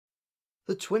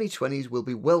The 2020s will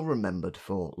be well remembered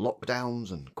for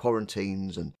lockdowns and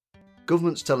quarantines and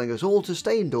governments telling us all to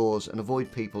stay indoors and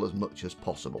avoid people as much as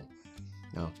possible.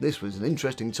 Now, this was an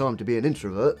interesting time to be an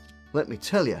introvert, let me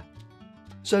tell you.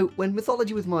 So, when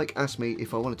Mythology with Mike asked me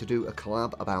if I wanted to do a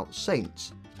collab about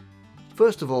saints,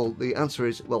 first of all, the answer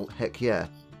is, well, heck yeah.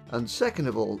 And second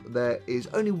of all, there is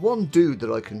only one dude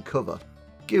that I can cover,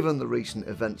 given the recent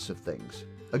events of things.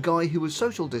 A guy who was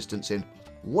social distancing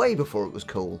way before it was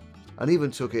cool, and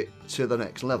even took it to the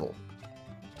next level.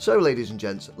 So ladies and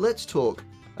gents, let's talk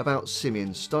about Simeon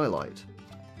Stylite.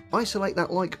 Isolate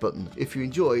that like button if you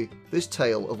enjoy this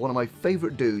tale of one of my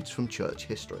favourite dudes from church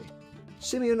history.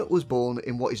 Simeon was born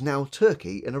in what is now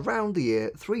Turkey in around the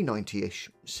year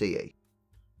 390-ish CE.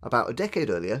 About a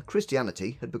decade earlier,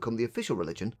 Christianity had become the official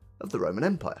religion of the Roman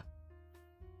Empire.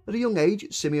 At a young age,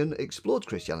 Simeon explored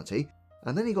Christianity,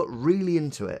 and then he got really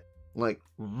into it. Like,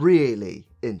 really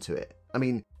into it. I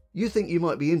mean, you think you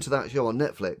might be into that show on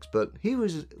Netflix, but he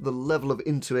was the level of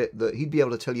into it that he'd be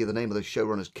able to tell you the name of the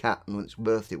showrunner's cat and when its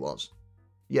birthday was.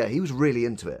 Yeah, he was really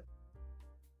into it.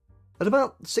 At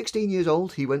about 16 years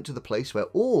old, he went to the place where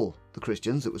all the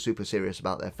Christians that were super serious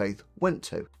about their faith went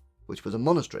to, which was a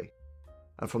monastery.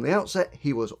 And from the outset,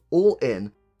 he was all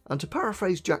in, and to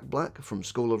paraphrase Jack Black from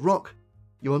School of Rock,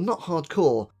 you are not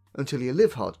hardcore until you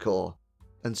live hardcore,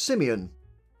 and Simeon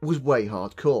was way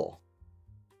hardcore.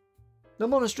 Now,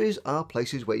 monasteries are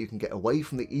places where you can get away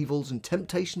from the evils and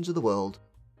temptations of the world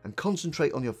and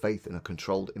concentrate on your faith in a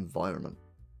controlled environment.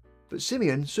 But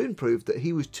Simeon soon proved that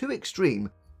he was too extreme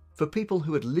for people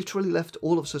who had literally left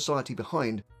all of society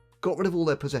behind, got rid of all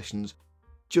their possessions,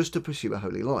 just to pursue a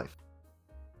holy life.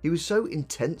 He was so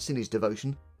intense in his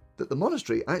devotion that the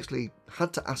monastery actually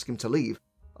had to ask him to leave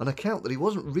on account that he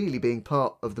wasn't really being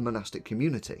part of the monastic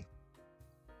community.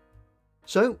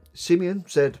 So Simeon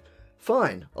said,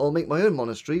 "Fine, I'll make my own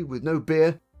monastery with no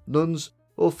beer, nuns,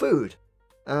 or food,"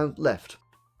 and left.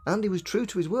 And he was true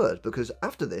to his word, because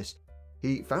after this,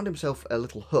 he found himself a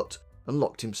little hut and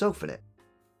locked himself in it.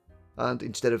 And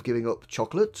instead of giving up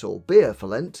chocolate or beer for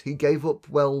Lent, he gave up,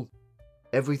 well,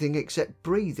 everything except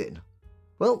breathing.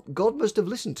 Well, God must have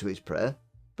listened to his prayer,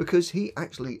 because he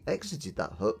actually exited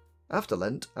that hut after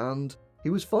Lent, and he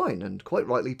was fine, and quite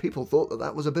rightly people thought that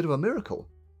that was a bit of a miracle.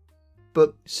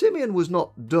 But Simeon was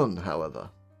not done,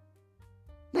 however.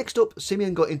 Next up,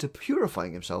 Simeon got into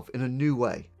purifying himself in a new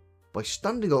way, by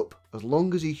standing up as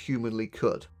long as he humanly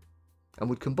could, and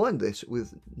would combine this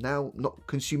with now not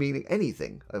consuming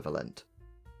anything over Lent.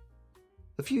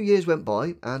 A few years went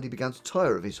by, and he began to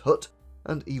tire of his hut,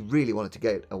 and he really wanted to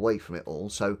get away from it all,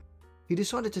 so he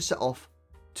decided to set off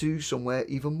to somewhere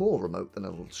even more remote than a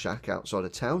little shack outside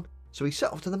of town. So he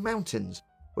set off to the mountains,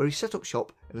 where he set up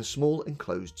shop in a small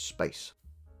enclosed space.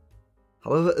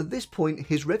 However, at this point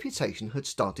his reputation had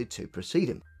started to precede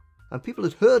him, and people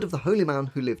had heard of the holy man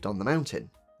who lived on the mountain.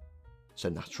 So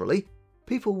naturally,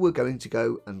 people were going to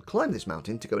go and climb this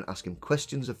mountain to go and ask him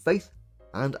questions of faith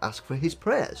and ask for his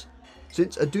prayers,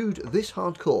 since a dude this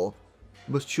hardcore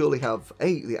must surely have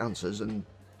A, the answers, and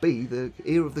B, the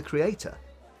ear of the creator.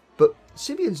 But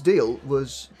Simeon's deal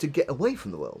was to get away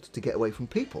from the world, to get away from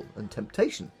people and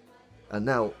temptation. And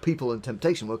now people and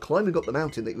temptation were climbing up the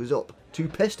mountain that he was up to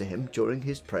pester him during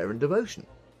his prayer and devotion.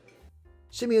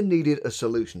 Simeon needed a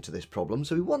solution to this problem,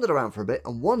 so he wandered around for a bit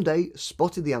and one day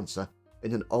spotted the answer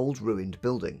in an old ruined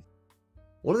building.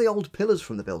 One of the old pillars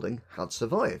from the building had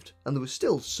survived, and there was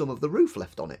still some of the roof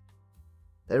left on it.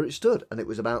 There it stood, and it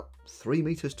was about 3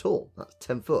 meters tall, that's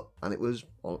 10 foot, and it was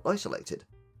isolated.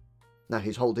 Now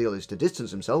his whole deal is to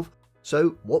distance himself,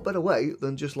 so what better way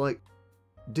than just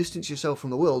distance yourself from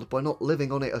the world by not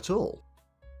living on it at all?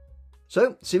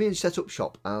 So Simeon set up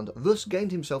shop and thus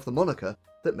gained himself the moniker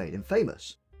that made him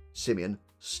famous, Simeon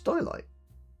Stylite.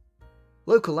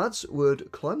 Local lads would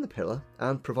climb the pillar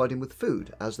and provide him with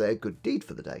food as their good deed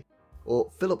for the day, or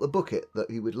fill up the bucket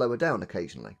that he would lower down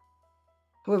occasionally.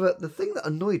 However, the thing that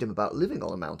annoyed him about living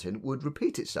on a mountain would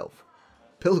repeat itself.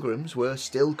 Pilgrims were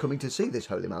still coming to see this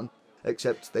holy man,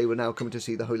 except they were now coming to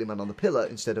see the holy man on the pillar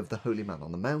instead of the holy man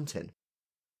on the mountain.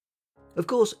 Of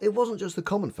course, it wasn't just the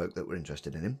common folk that were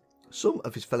interested in him. Some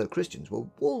of his fellow Christians were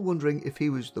all wondering if he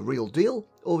was the real deal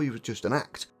or he was just an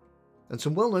act, and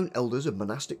some well-known elders of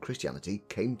monastic Christianity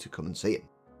came to come and see him.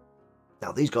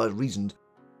 Now these guys reasoned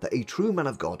that a true man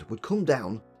of God would come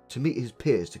down to meet his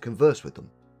peers to converse with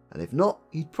them, and if not,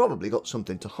 he'd probably got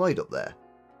something to hide up there.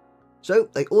 So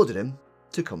they ordered him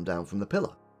to come down from the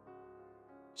pillar.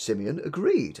 Simeon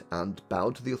agreed and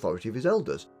bowed to the authority of his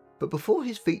elders, but before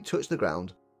his feet touched the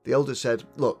ground, the elders said,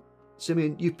 "Look,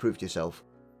 Simeon, you've proved yourself.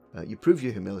 You proved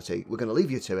your humility. We're going to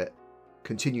leave you to it.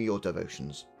 Continue your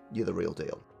devotions. You're the real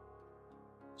deal."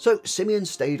 So Simeon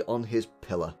stayed on his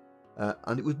pillar,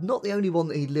 and it was not the only one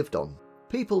that he lived on.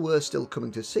 People were still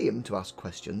coming to see him to ask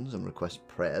questions and request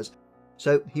prayers,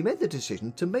 so he made the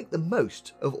decision to make the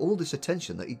most of all this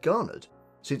attention that he garnered,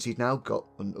 since he'd now got,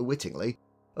 unwittingly,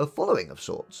 a following of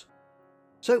sorts.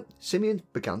 So Simeon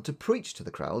began to preach to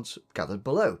the crowds gathered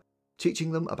below,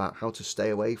 teaching them about how to stay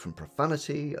away from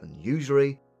profanity and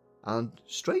usury, and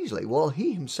strangely, while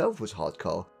he himself was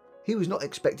hardcore, he was not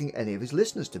expecting any of his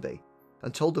listeners to be,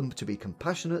 and told them to be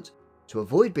compassionate, to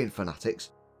avoid being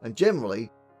fanatics, and generally,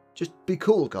 just be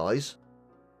cool, guys.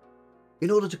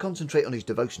 In order to concentrate on his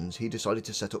devotions, he decided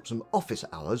to set up some office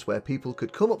hours where people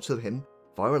could come up to him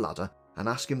via a ladder and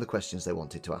ask him the questions they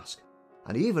wanted to ask,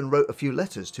 and he even wrote a few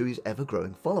letters to his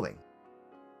ever-growing following.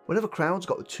 Whenever crowds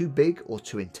got too big or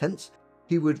too intense,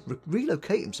 he would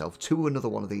relocate himself to another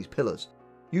one of these pillars,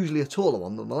 usually a taller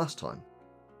one than the last time.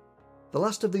 The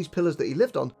last of these pillars that he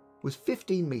lived on was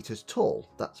 15 metres tall,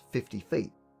 that's 50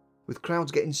 feet, with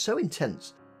crowds getting so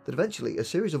intense that eventually a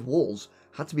series of walls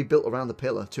had to be built around the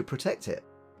pillar to protect it.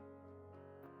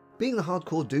 Being the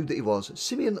hardcore dude that he was,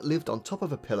 Simeon lived on top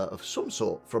of a pillar of some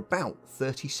sort for about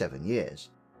 37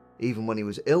 years. Even when he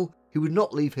was ill, he would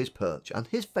not leave his perch, and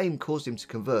his fame caused him to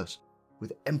converse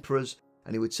with emperors,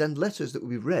 and he would send letters that would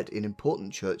be read in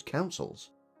important church councils.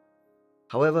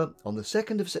 However, on the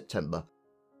 2nd of September,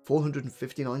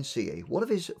 459 CE, one of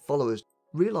his followers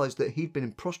realised that he'd been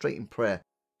in prostrating prayer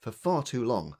for far too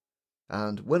long,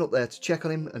 and went up there to check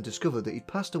on him and discovered that he'd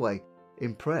passed away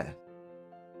in prayer.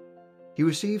 He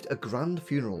received a grand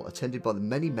funeral attended by the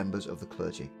many members of the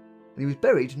clergy, and he was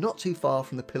buried not too far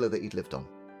from the pillar that he'd lived on.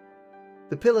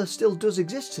 The pillar still does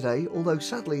exist today, although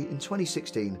sadly in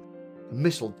 2016 a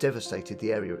missile devastated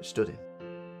the area it stood in,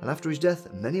 and after his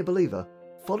death many a believer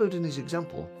followed in his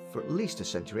example for at least a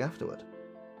century afterward.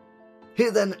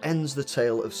 Here then ends the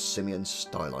tale of Simeon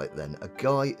Stylite then, a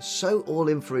guy so all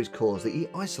in for his cause that he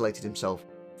isolated himself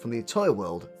from the entire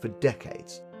world for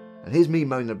decades. And here's me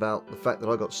moaning about the fact that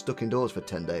I got stuck indoors for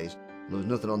 10 days and there was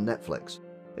nothing on Netflix.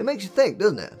 It makes you think,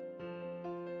 doesn't it?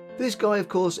 This guy, of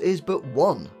course, is but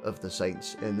one of the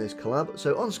saints in this collab,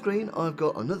 so on screen I've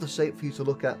got another saint for you to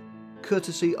look at,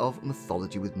 courtesy of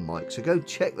Mythology with Mike, so go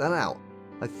check that out.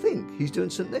 I think he's doing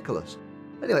St. Nicholas.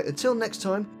 Anyway, until next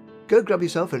time, go grab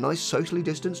yourself a nice socially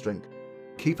distanced drink,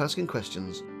 keep asking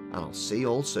questions, and I'll see you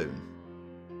all soon.